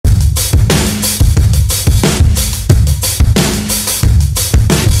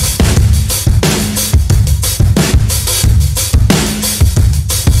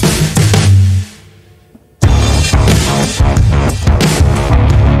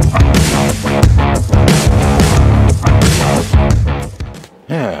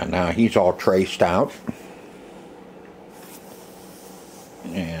he's all traced out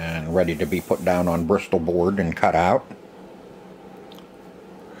and ready to be put down on Bristol board and cut out.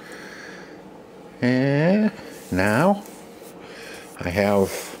 And now I have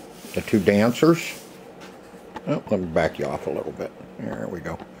the two dancers. Oh, let me back you off a little bit. There we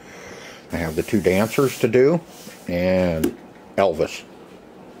go. I have the two dancers to do and Elvis.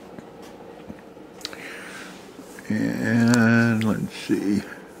 And let's see.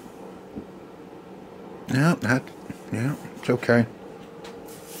 Yeah, it's okay.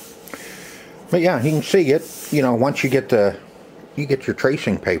 But yeah, you can see it. You know, once you get your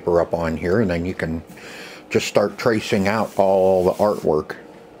tracing paper up on here, and then you can just start tracing out all the artwork.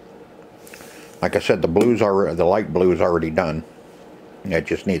 Like I said, the light blue is already done. It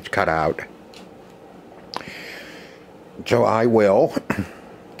just needs cut out. So I will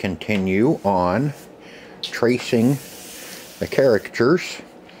continue on tracing the caricatures.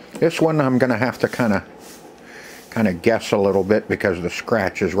 This one I'm going to have to kind of guess a little bit because the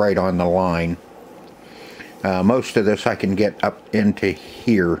scratch is right on the line. Most of this I can get up into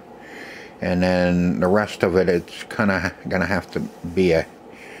here, and then the rest of it, it's kind of going to have to be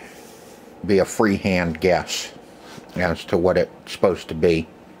a freehand guess as to what it's supposed to be.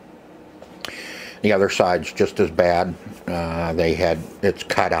 The other side's just as bad. It's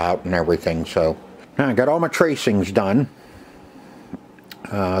cut out and everything. So now I got all my tracings done.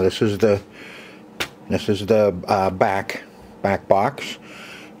 This is the back box.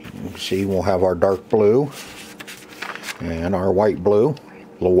 You can see we'll have our dark blue and our light blue,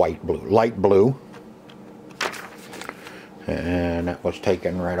 and that was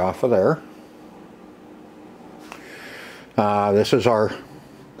taken right off of there. This is our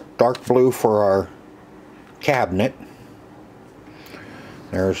dark blue for our cabinet.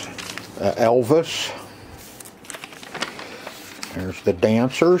 There's Elvis. There's the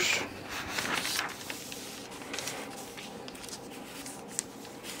dancers.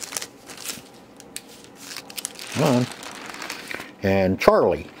 And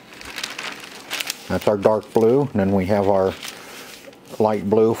Charlie. That's our dark blue. And then we have our light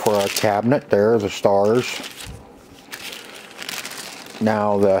blue for our cabinet. There are the stars.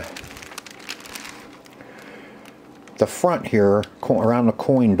 Now the front here, around the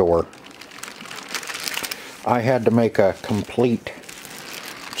coin door, I had to make a complete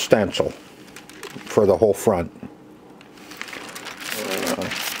stencil for the whole front.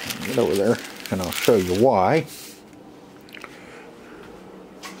 Get over there and I'll show you why.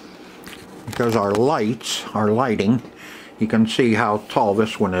 Because our lighting, you can see how tall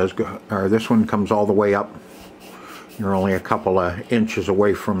this one is. Or this one comes all the way up. You're only a couple of inches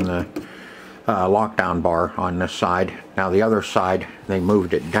away from the lockdown bar on this side. Now the other side, they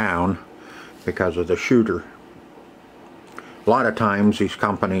moved it down because of the shooter. A lot of times these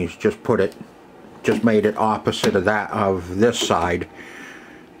companies just made it opposite of this side,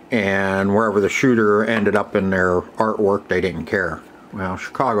 and wherever the shooter ended up in their artwork, they didn't care. Well,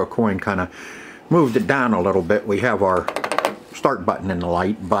 Chicago Coin kind of moved it down a little bit. We have our start button in the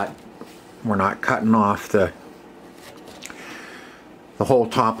light, but we're not cutting off the whole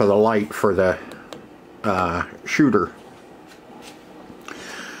top of the light for the shooter.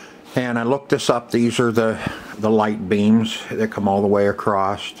 And I looked this up. These are the light beams that come all the way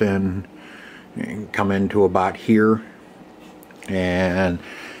across and come into about here. And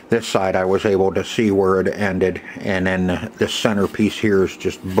this side I was able to see where it ended, and then this centerpiece here is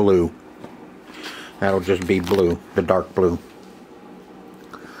just blue. That'll just be blue, the dark blue.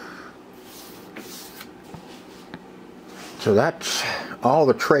 So that's all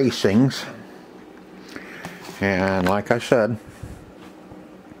the tracings, and like I said,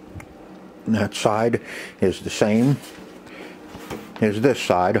 that side is the same as this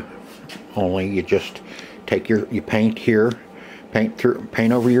side, only you just take you paint here, paint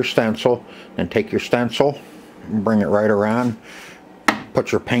over your stencil, and take your stencil, bring it right around,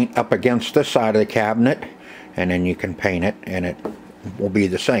 put your paint up against this side of the cabinet, and then you can paint it, and it will be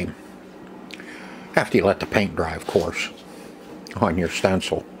the same. After you let the paint dry, of course, on your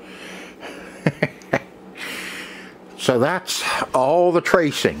stencil. So that's all the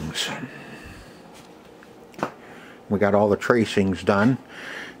tracings. We got all the tracings done,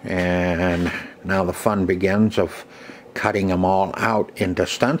 and now the fun begins of cutting them all out into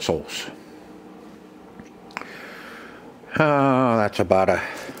stencils. That's about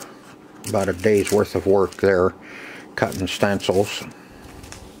a day's worth of work there, cutting stencils,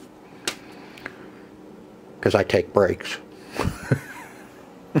 because I take breaks.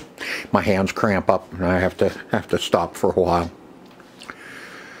 My hands cramp up and I have to stop for a while.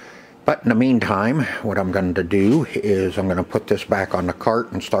 But in the meantime, what I'm going to do is I'm going to put this back on the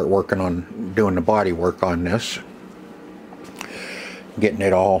cart and start working on doing the body work on this. Getting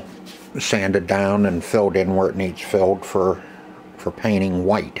it all sanded down and filled in where it needs filled for painting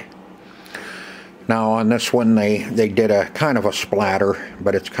white. Now on this one they did a kind of a splatter,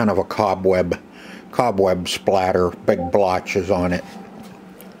 but it's kind of a cobweb splatter, big blotches on it.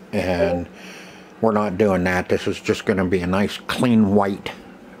 And we're not doing that. This is just going to be a nice clean white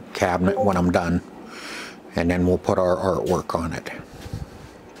cabinet when I'm done, and then we'll put our artwork on it.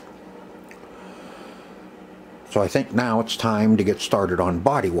 So I think now it's time to get started on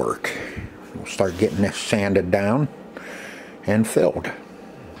body work. We'll start getting this sanded down and filled.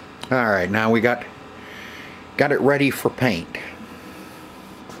 Alright, now we got it ready for paint.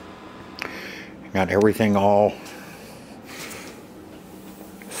 Got everything all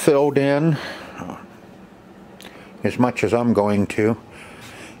filled in as much as I'm going to.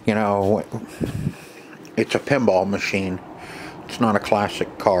 You know, it's a pinball machine. It's not a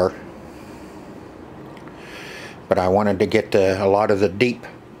classic car. But I wanted to get a lot of the deep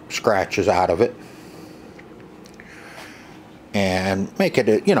scratches out of it and make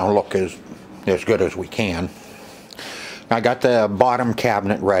it, you know, look as good as we can. I got the bottom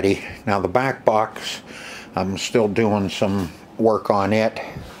cabinet ready. Now the back box, I'm still doing some work on it.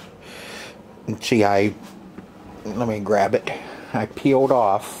 And see, let me grab it. I peeled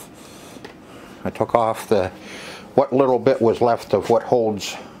off. I took off what little bit was left of what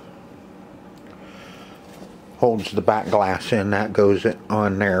holds the back glass in. That goes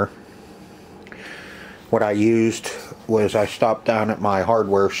on there. What I used was I stopped down at my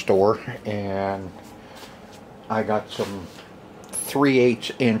hardware store and I got some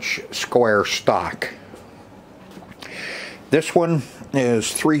 3/8 inch square stock. This one is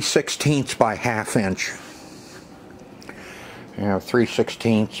 3/16 by 1/2 inch. You know,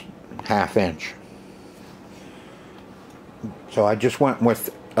 3/16 1/2 inch. So I just went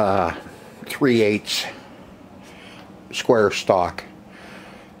with 3/8 square stock.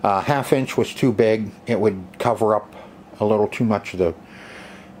 1/2 inch was too big. It would cover up a little too much of the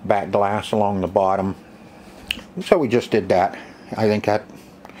back glass along the bottom. So we just did that. I think that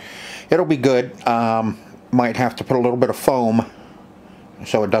it'll be good. Might have to put a little bit of foam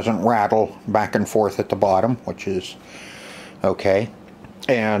so it doesn't rattle back and forth at the bottom, which is okay.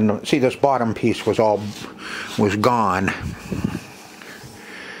 And see, this bottom piece was gone.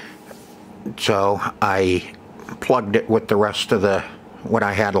 So I plugged it with the rest of what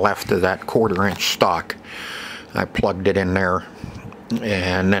I had left of that 1/4 inch stock. I plugged it in there,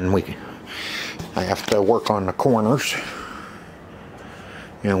 and then I have to work on the corners.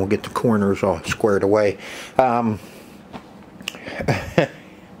 And we'll get the corners all squared away. I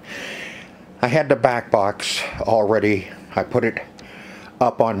had the back box already. I put it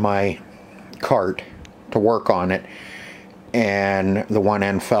up on my cart to work on it, and the one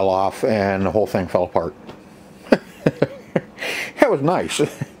end fell off and the whole thing fell apart. That was nice.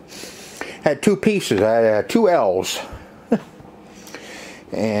 Had two pieces. I had 2 L's.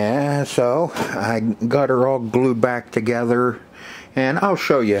 And so I got her all glued back together, and I'll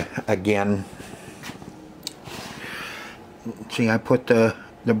show you again. See, I put the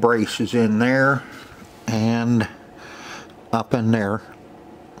braces in there and up in there.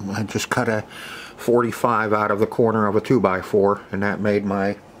 I just cut a 45 out of the corner of a 2x4, and that made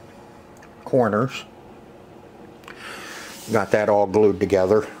my corners. Got that all glued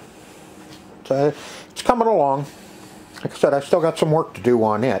together. So it's coming along. Like I said, I still got some work to do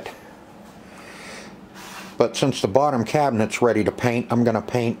on it. But since the bottom cabinet's ready to paint, I'm going to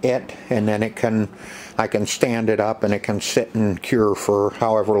paint it, and then I can stand it up and it can sit and cure for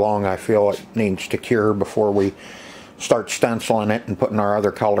however long I feel it needs to cure before we start stenciling it and putting our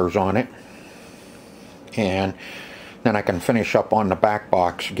other colors on it. And then I can finish up on the back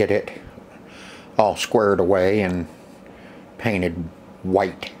box, get it all squared away and painted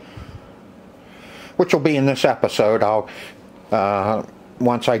white, which will be in this episode. I'll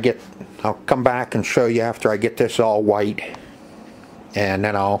come back and show you after I get this all white, and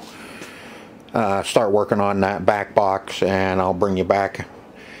then I'll start working on that back box, and I'll bring you back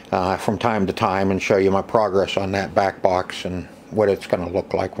from time to time and show you my progress on that back box and what it's going to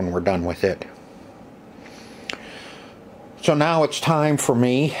look like when we're done with it. So now it's time for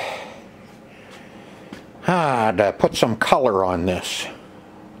me to put some color on this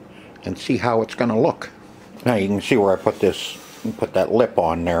and see how it's going to look. Now you can see where I put that lip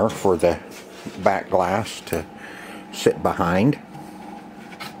on there for the back glass to sit behind.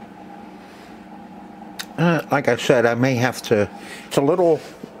 Like I said, I may have to, it's a little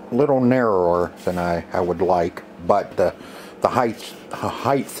narrower than I would like, but the the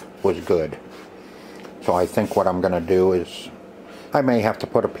height was good. So I think what I'm going to do is I may have to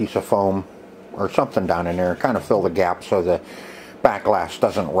put a piece of foam or something down in there, kind of fill the gap so the back glass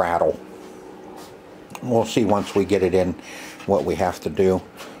doesn't rattle. We'll see once we get it in what we have to do.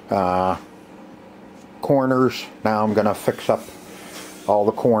 Corners, now I'm going to fix up all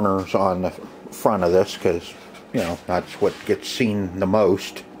the corners on the front of this because, you know, that's what gets seen the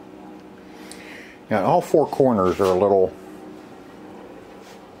most. Now, all four corners are a little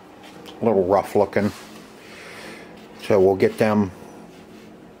rough looking, so we'll get them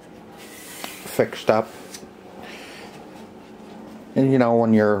fixed up. And you know,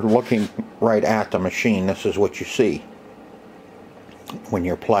 when you're looking right at the machine, this is what you see when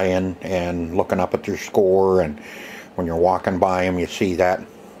you're playing and looking up at your score, and when you're walking by them, you see that.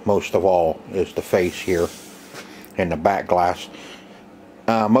 Most of all is the face here and the back glass.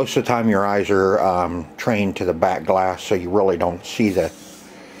 Most of the time your eyes are trained to the back glass, so you really don't see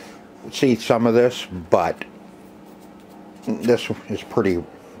some of this, but this is pretty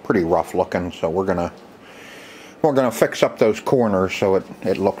rough looking, so we're gonna fix up those corners so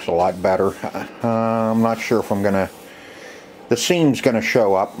it looks a lot better. I'm not sure if the seam's gonna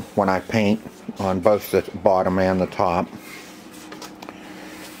show up when I paint on both the bottom and the top,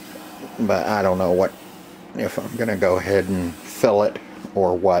 but I don't know if I'm gonna go ahead and fill it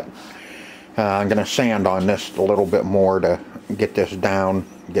or what. I'm gonna sand on this a little bit more to get this down,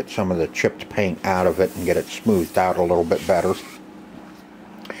 get some of the chipped paint out of it and get it smoothed out a little bit better.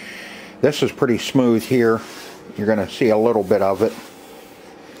 This is pretty smooth here. You're going to see a little bit of it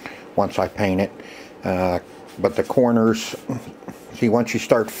once I paint it, but the corners, see, once you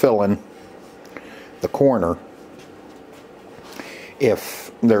start filling the corner,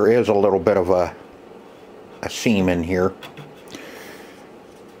 if there is a little bit of a seam in here,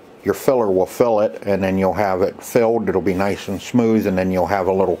 your filler will fill it, and then you'll have it filled. It'll be nice and smooth, and then you'll have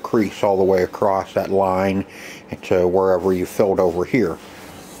a little crease all the way across that line to wherever you filled over here.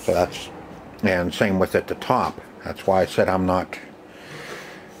 So that's, and same with at the top. That's why I said I'm not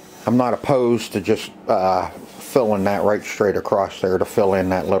opposed to just filling that right straight across there to fill in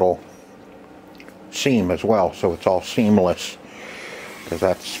that little seam as well, so it's all seamless, because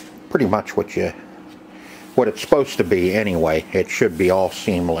that's pretty much what it's supposed to be anyway. It should be all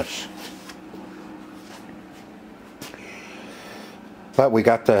seamless. But we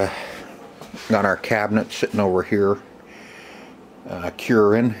got our cabinet sitting over here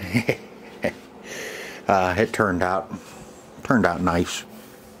curing. It turned out nice.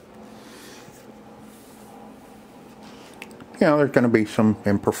 You know, there's going to be some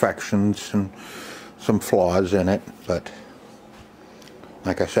imperfections and some flaws in it, but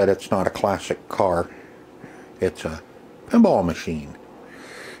like I said, it's not a classic car. It's a pinball machine,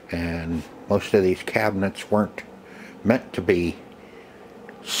 and most of these cabinets weren't meant to be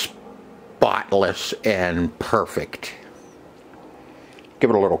spotless and perfect.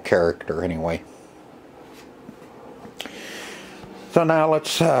 Give it a little character anyway. So now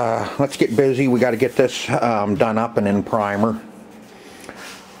let's get busy. We got to get this done up and in primer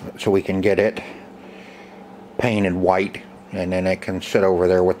so we can get it painted white, and then it can sit over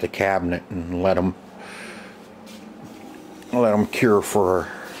there with the cabinet and let them cure for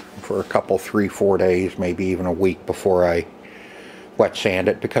a couple, 3-4 days, maybe even a week before I wet sand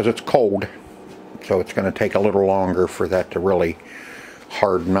it, because it's cold, so it's going to take a little longer for that to really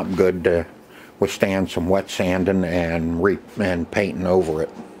harden up good to withstand some wet sanding and painting over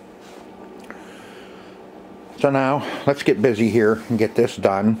it. So now let's get busy here and get this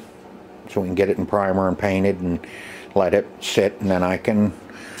done so we can get it in primer and painted and let it sit, and then I can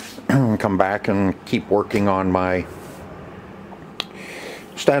come back and keep working on my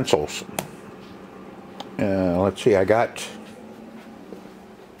stencils. Let's see, I got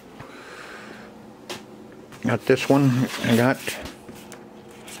this one. I got,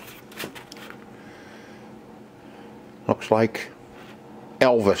 looks like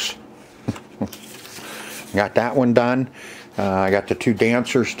Elvis. Got that one done. I got the two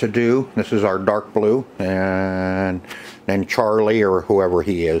dancers to do. This is our dark blue, and then Charlie, or whoever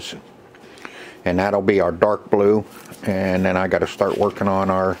he is, and that'll be our dark blue. And then I got to start working on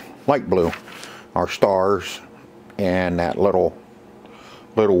our light blue, our stars, and that little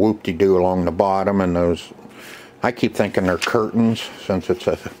whoop-de-doo along the bottom, and those, I keep thinking they're curtains since it's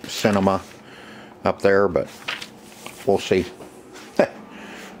a cinema up there, but we'll see.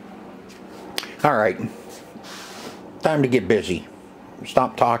 Alright, time to get busy.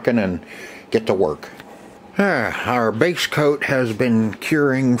 Stop talking and get to work. Our base coat has been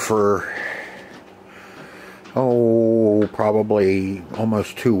curing for, probably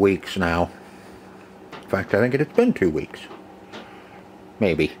almost 2 weeks now. In fact, I think it's been 2 weeks.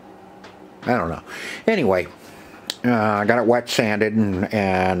 maybe. I don't know. Anyway, I got it wet sanded,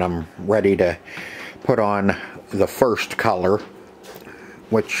 and I'm ready to put on the first color,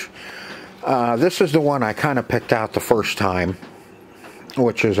 which this is the one I kind of picked out the first time,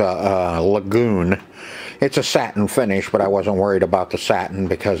 which is a Lagoon. It's a satin finish, but I wasn't worried about the satin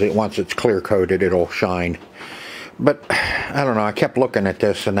because once it's clear coated, it'll shine. But I don't know, I kept looking at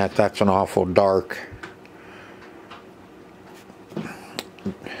this, and that's an awful dark.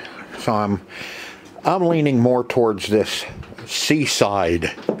 So I'm leaning more towards this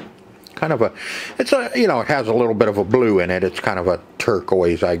Seaside. Kind of it's a, you know, it has a little bit of a blue in it. It's kind of a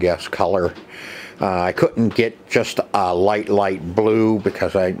turquoise, I guess, color. I couldn't get just a light blue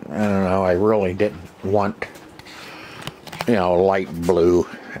because I don't know, I really didn't want, you know, light blue.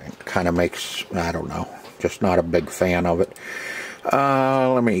 It kind of makes, I don't know, just not a big fan of it.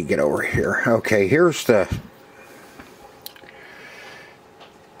 Let me get over here. Okay, here's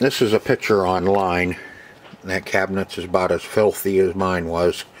this is a picture online. That cabinet's about as filthy as mine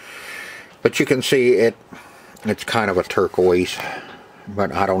was. But you can see it's kind of a turquoise.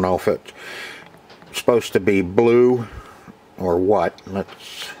 But I don't know if it's supposed to be blue or what.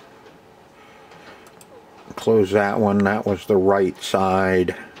 Let's close that one. That was the right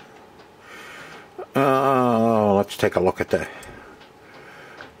side. Let's take a look at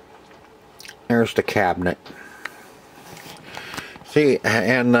there's the cabinet. See,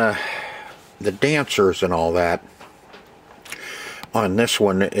 and the dancers and all that on this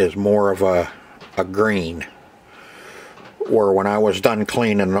one is more of a green. Or when I was done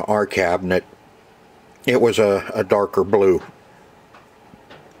cleaning our cabinet, it was a darker blue.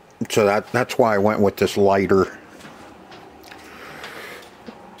 So that's why I went with this lighter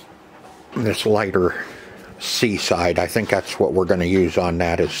Seaside. I think that's what we're going to use on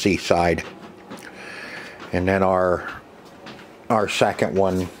that, is Seaside. And then our second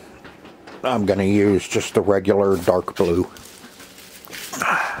one, I'm going to use just the regular dark blue.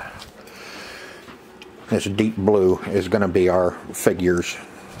 This deep blue is going to be our figures.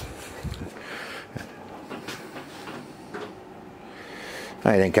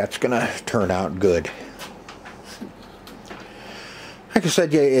 I think that's going to turn out good. Like I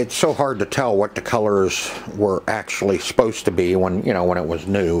said, it's so hard to tell what the colors were actually supposed to be when, you know, when it was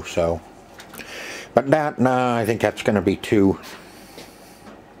new. So, but nah, I think that's going to be too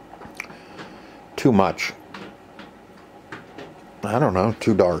much. I don't know,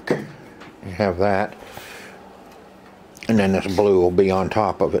 too dark. You have that, and then this blue will be on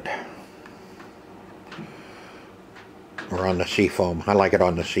top of it, or on the seafoam. I like it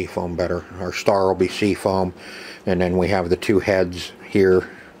on the seafoam better. Our star will be seafoam, and then we have the two heads here,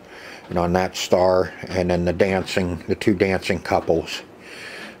 and on that star, and then the two dancing couples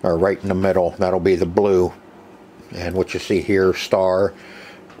are right in the middle. That'll be the blue, and what you see here, star,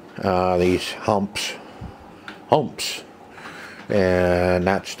 these humps, and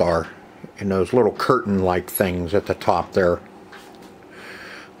that star, and those little curtain-like things at the top there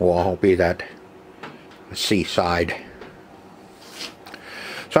will all be that Seaside.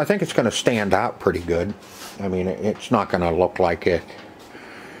 So I think it's going to stand out pretty good. I mean, it's not going to look like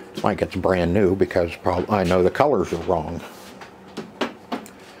it's brand new, because I know the colors are wrong.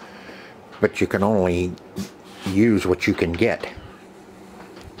 But you can only use what you can get.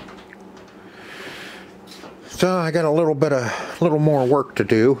 So I got a little more work to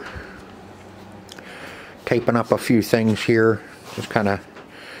do. Taping up a few things here, just kind of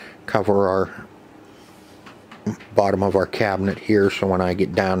cover our bottom of our cabinet here, so when I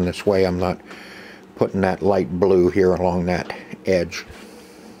get down this way, I'm not putting that light blue here along that edge.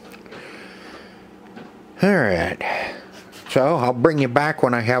 Alright, so I'll bring you back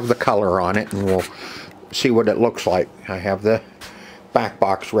when I have the color on it, and we'll see what it looks like. I have the back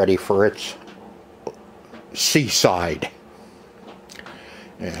box ready for its Seaside,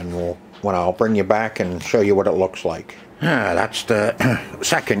 and when I'll bring you back and show you what it looks like. That's the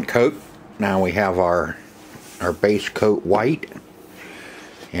second coat. Now we have our base coat white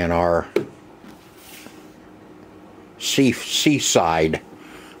and our Seaside.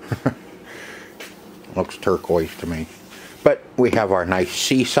 Looks turquoise to me, but we have our nice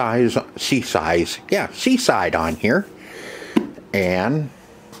Seaside on here, and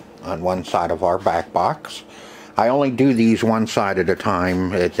on one side of our back box. I only do these one side at a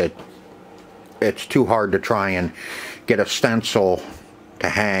time. It's too hard to try and get a stencil to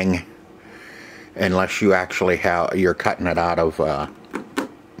hang unless you actually you're cutting it out of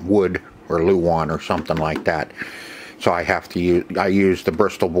wood or luan or something like that. So I use the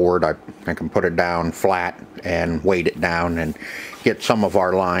Bristol board. I can put it down flat and weight it down and get some of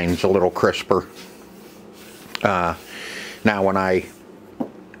our lines a little crisper. Now when I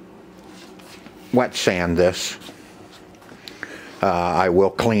wet sand this. I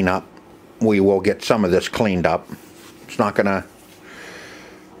will clean up. We will get some of this cleaned up. It's not gonna,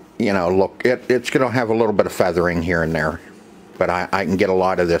 you know, look, it's gonna have a little bit of feathering here and there, but I can get a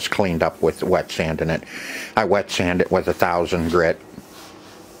lot of this cleaned up with wet sand in it. I wet sand it with 1000 grit.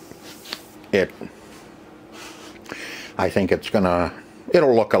 I think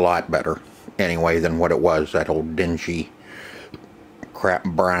it'll look a lot better anyway than what it was, that old dingy crap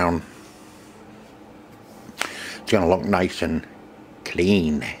brown. It's gonna look nice and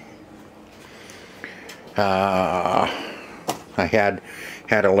clean. I had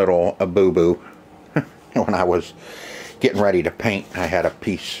a boo-boo when I was getting ready to paint. I had a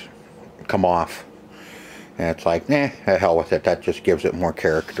piece come off, and it's like, the hell with it. That just gives it more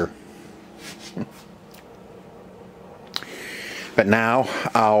character. But now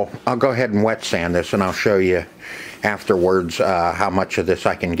I'll go ahead and wet sand this, and I'll show you afterwards how much of this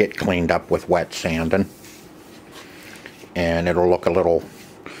I can get cleaned up with wet sanding. And it'll look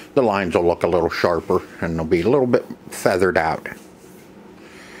the lines will look a little sharper, and they'll be a little bit feathered out.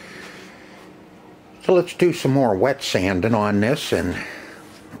 So let's do some more wet sanding on this and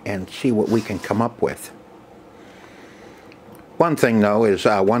see what we can come up with. One thing though is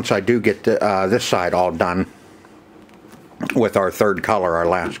once I do get this side all done with our third color, our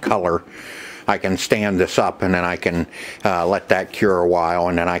last color, I can stand this up, and then I can let that cure a while,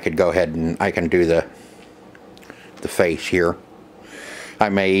 and then I could go ahead and I can do the face here. I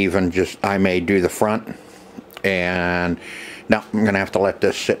may do the front, and no, I'm gonna have to let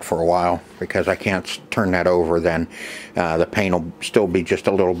this sit for a while because I can't turn that over. Then the paint will still be just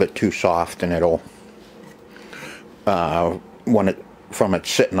a little bit too soft, and it'll from it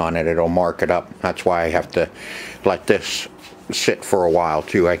sitting on it, it'll mark it up. That's why I have to let this sit for a while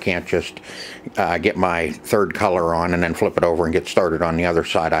too. I can't just get my third color on and then flip it over and get started on the other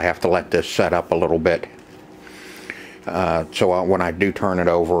side. I have to let this set up a little bit. So when I do turn it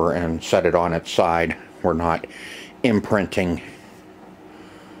over and set it on its side, we're not imprinting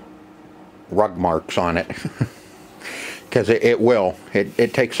rug marks on it. Because it will.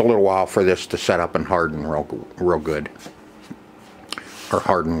 It takes a little while for this to set up and harden real good. Or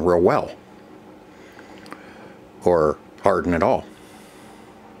harden real well. Or harden at all.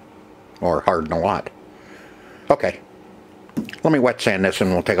 Or harden a lot. Okay. Let me wet sand this,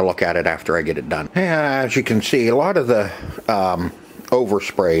 and we'll take a look at it after I get it done. As you can see, a lot of the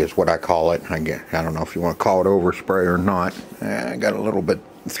overspray is what I call it. I don't know if you want to call it overspray or not. I got a little bit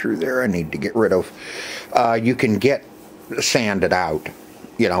through there I need to get rid of. You can get sanded out.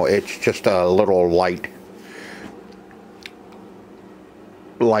 You know, it's just a little light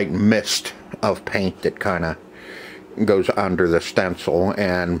mist of paint that kind of goes under the stencil,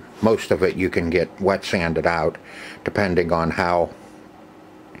 and most of it you can get wet sanded out depending on how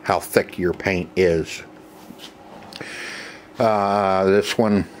thick your paint is. This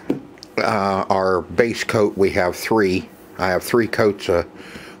one, our base coat, we have three. I have 3 coats of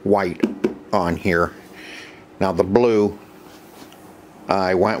white on here. Now the blue,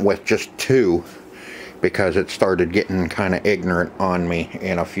 I went with just 2 because it started getting kind of ignorant on me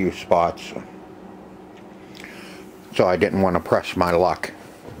in a few spots. So I didn't want to press my luck.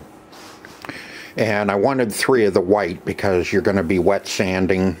 And I wanted 3 of the white because you're going to be wet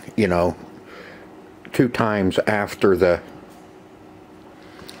sanding, you know, 2 times after the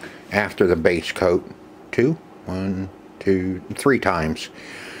base coat. 2, 1, 2, 3 times.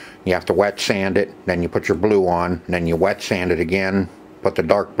 You have to wet sand it, then you put your blue on, then you wet sand it again, put the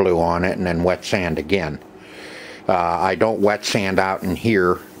dark blue on it, and then wet sand again. I don't wet sand out in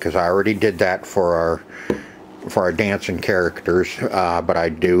here because I already did that for our dancing characters, but I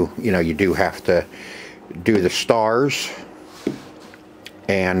do, you know, you do have to do the stars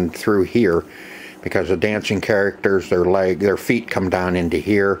and through here, because the dancing characters, their feet come down into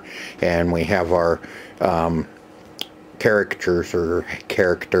here, and we have our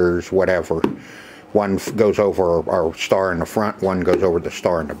characters, whatever. One goes over our star in the front, one goes over the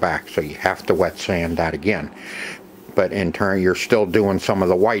star in the back, so you have to wet sand that again. But in turn, you're still doing some of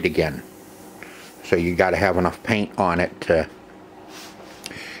the white again. So you got to have enough paint on it to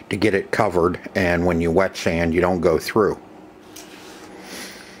get it covered, and when you wet sand, you don't go through.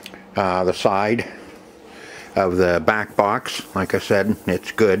 The side of the back box, like I said,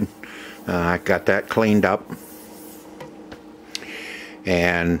 it's good. I got that cleaned up.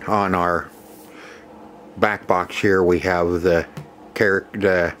 And on our back box here, we have the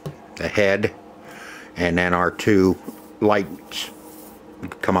head, and then our 2 lights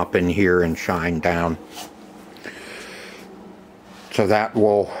come up in here and shine down. So that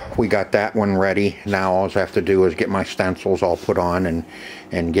we got that one ready. Now all I have to do is get my stencils all put on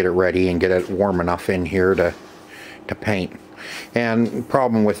and get it ready and get it warm enough in here to paint. And the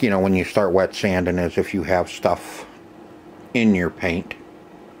problem with, when you start wet sanding is if you have stuff in your paint,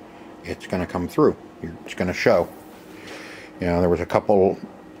 it's going to come through. It's going to show. There was a couple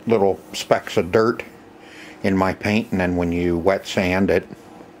little specks of dirt in my paint, and then when you wet sand it,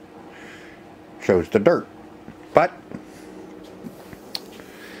 shows the dirt. But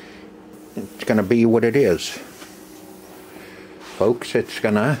it's going to be what it is, folks. It's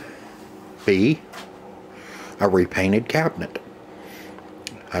going to be a repainted cabinet.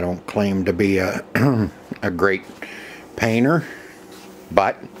 I don't claim to be a great painter,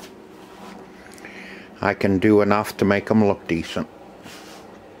 but I can do enough to make them look decent.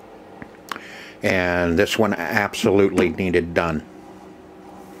 And this one absolutely needed done.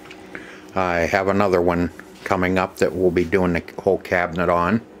 I have another one coming up that we'll be doing the whole cabinet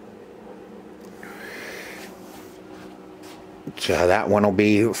on. So that one will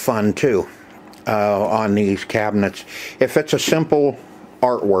be fun too. On these cabinets, if it's a simple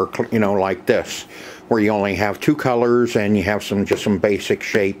artwork, like this, where you only have two colors and you have just some basic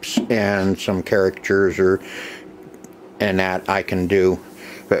shapes and some caricatures and that I can do.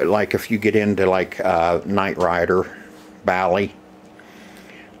 But like if you get into like Knight Rider, Bally,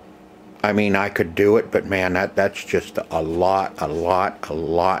 I mean, I could do it, but man, that's just a lot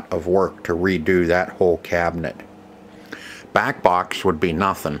of work to redo that whole cabinet. Back box would be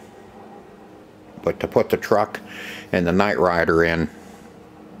nothing, but to put the truck and the Knight Rider in,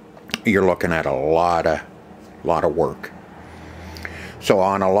 you're looking at a lot of work. So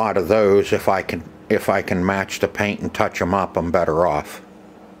on a lot of those, if I can match the paint and touch them up, I'm better off.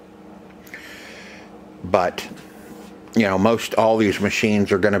 But most all these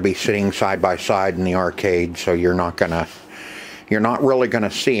machines are going to be sitting side by side in the arcade, so you're not really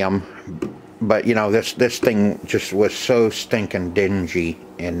gonna see them. But this thing just was so stinking dingy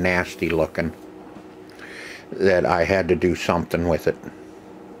and nasty looking that I had to do something with it.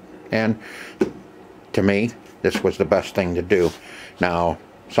 And to me, this was the best thing to do. Now,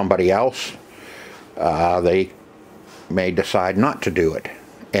 somebody else, they may decide not to do it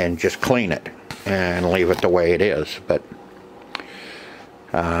and just clean it and leave it the way it is. But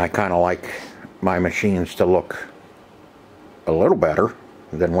I kind of like my machines to look a little better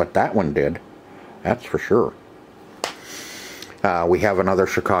than what that one did. That's for sure. We have another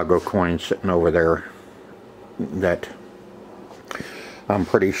Chicago coin sitting over there that I'm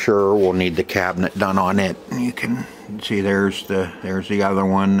pretty sure we'll need the cabinet done on it. You can see there's the other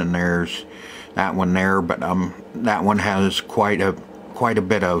one, and there's that one there, but that one has quite a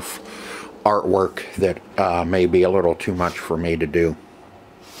bit of artwork that may be a little too much for me to do.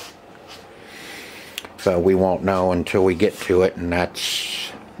 So we won't know until we get to it, and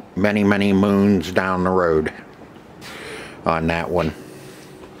that's many moons down the road on that one.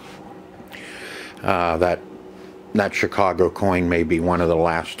 That Chicago coin may be one of the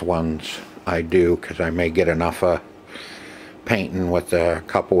last ones I do, because I may get enough painting with a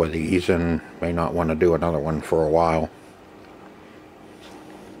couple of these and may not want to do another one for a while.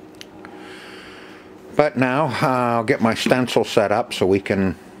 But now I'll get my stencil set up so we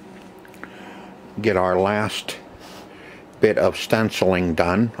can get our last bit of stenciling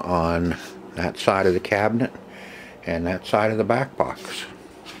done on that side of the cabinet and that side of the back box.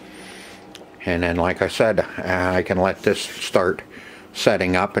 And then, like I said, I can let this start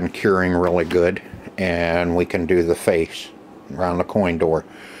setting up and curing really good, and we can do the face around the coin door.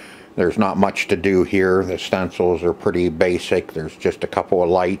 There's not much to do here. The stencils are pretty basic. There's just a couple of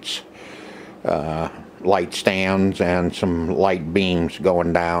lights, light stands, and some light beams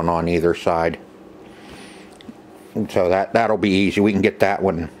going down on either side. And so that'll be easy. We can get that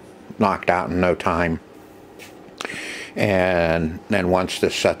one knocked out in no time. And then once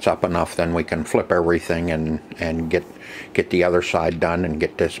this sets up enough, then we can flip everything and get the other side done and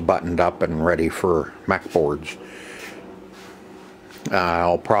get this buttoned up and ready for mech boards.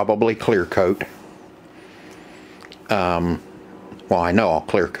 I'll probably clear coat. Well, I know I'll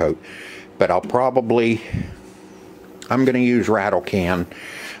clear coat, but I'm going to use rattle can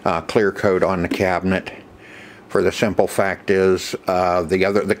clear coat on the cabinet. For the simple fact is,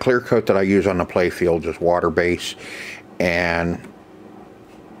 the clear coat that I use on the playfields is water based, and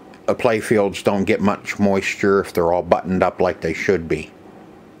the playfields don't get much moisture if they're all buttoned up like they should be.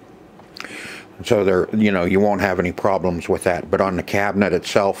 So you won't have any problems with that. But on the cabinet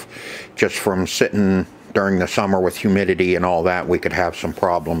itself, just from sitting during the summer with humidity and all that, we could have some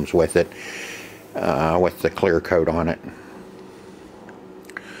problems with it, with the clear coat on it.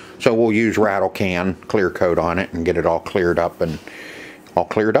 So we'll use rattle can, clear coat on it, and get it all cleared up. And all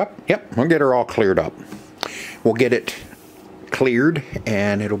cleared up? Yep, we'll get her all cleared up. We'll get it cleared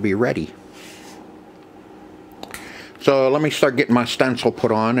and it'll be ready. So let me start getting my stencil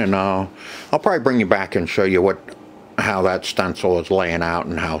put on, and I'll probably bring you back and show you how that stencil is laying out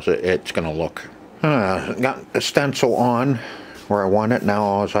and how it's going to look. Got the stencil on where I want it. Now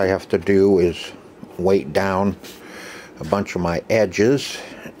all I have to do is weight down a bunch of my edges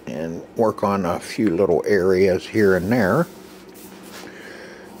and work on a few little areas here and there.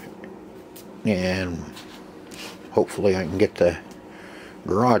 And hopefully I can get the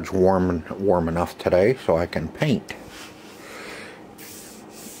garage warm enough today so I can paint.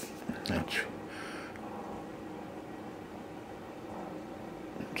 That's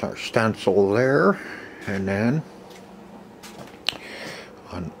our stencil there, and then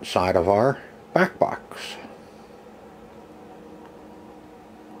on the side of our back box.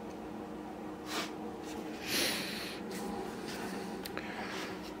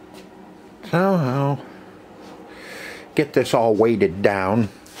 So I'll get this all weighted down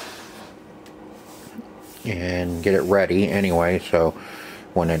and get it ready anyway, so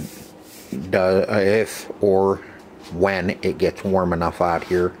when it does, if or when it gets warm enough out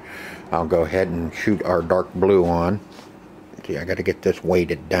here, I'll go ahead and shoot our dark blue on. See, I got to get this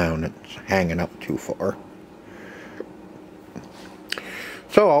weighted down. It's hanging up too far.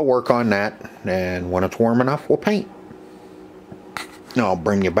 So I'll work on that, and when it's warm enough, we'll paint. I'll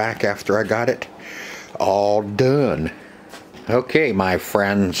bring you back after I got it all done. Okay, my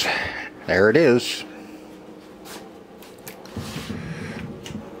friends, there it is.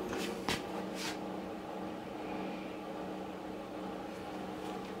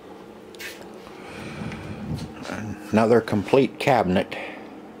 Another complete cabinet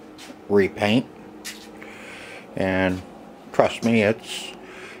repaint, and trust me, it's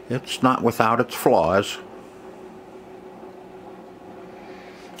not without its flaws.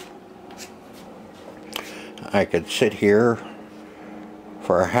 I could sit here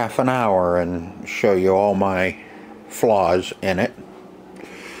for a half an hour and show you all my flaws in it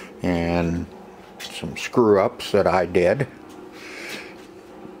and some screw-ups that I did.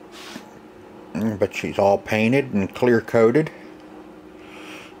 But she's all painted and clear coated.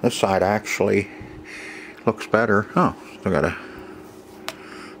 This side actually looks better. Oh, still gotta.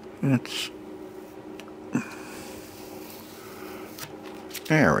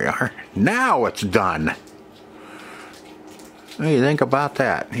 There we are. Now it's done. What do you think about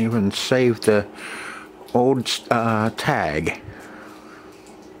that? Even saved the old tag.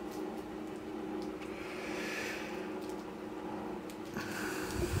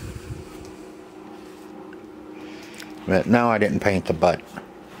 But no, I didn't paint the butt.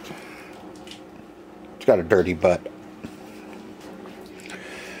 It's got a dirty butt.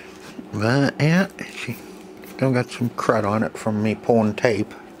 But yeah, she still got some crud on it from me pulling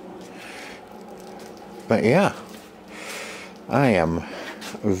tape. But yeah, I am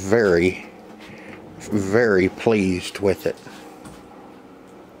very, very pleased with it.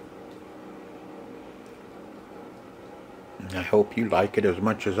 I hope you like it as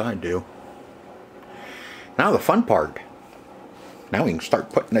much as I do. Now the fun part. Now we can start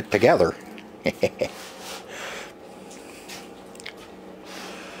putting it together.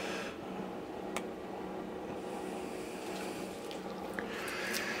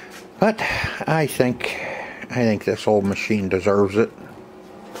 But I think this old machine deserves it.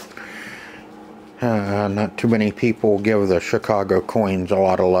 Not too many people give the Chicago coins a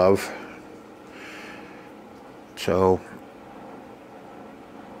lot of love. So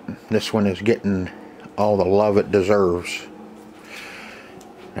this one is getting all the love it deserves.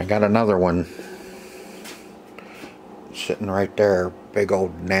 I got another one sitting right there, big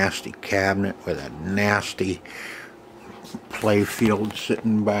old nasty cabinet with a nasty play field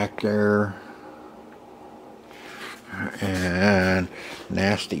sitting back there, and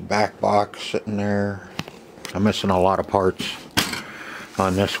nasty back box sitting there. I'm missing a lot of parts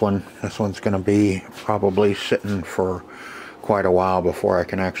on this one. This one's going to be probably sitting for quite a while before I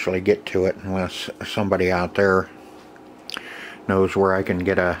can actually get to it, unless somebody out there knows where I can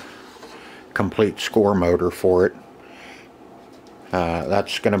get a complete score motor for it.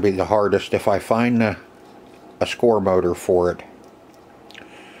 That's going to be the hardest. If I find a score motor for it,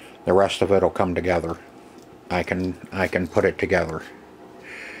 the rest of it will come together. I can put it together.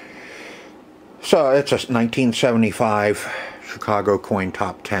 So it's a 1975 Chicago Coin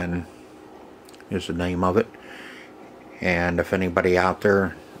Top 10 is the name of it. And if anybody out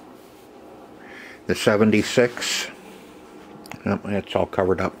there, the 76, it's all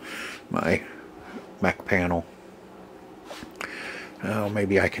covered up, my back panel. Oh,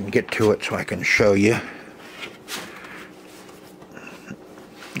 maybe I can get to it so I can show you.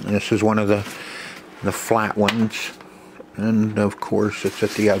 This is one of the flat ones, and of course it's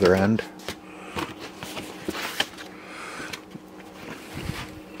at the other end.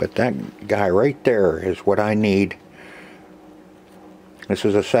 But that guy right there is what I need. This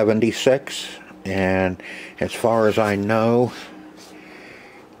is a 76, and as far as I know,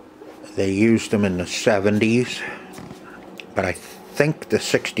 they used them in the 70s, but I think the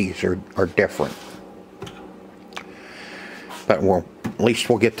 60s are different. But at least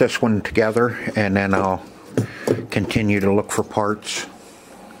we'll get this one together, and then I'll continue to look for parts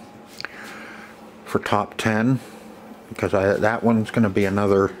for top 10, because that one's going to be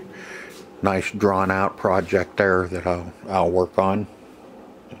another nice drawn out project there that I'll work on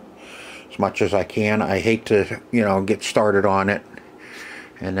as much as I can. I hate to, you know, get started on it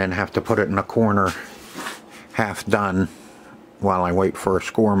and then have to put it in a corner half done while I wait for a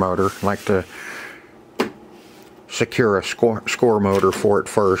score motor. I like to secure a score motor for it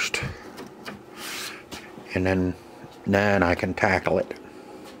first, and then I can tackle it.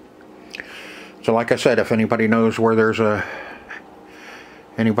 So like I said, if anybody knows where there's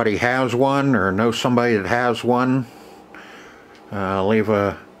anybody has one or knows somebody that has one, leave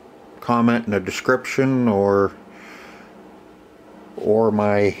a comment in the description, or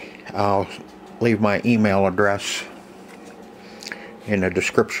I'll leave my email address in the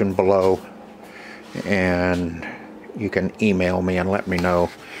description below, and you can email me and let me know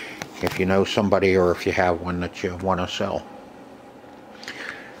if you know somebody or if you have one that you want to sell.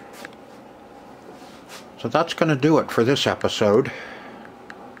 So that's going to do it for this episode.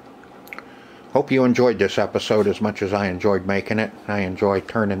 Hope you enjoyed this episode as much as I enjoyed making it. I enjoy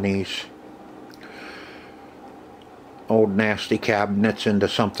turning these old nasty cabinets into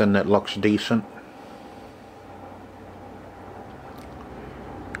something that looks decent.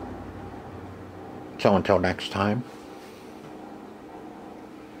 So until next time,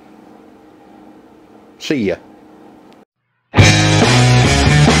 see ya.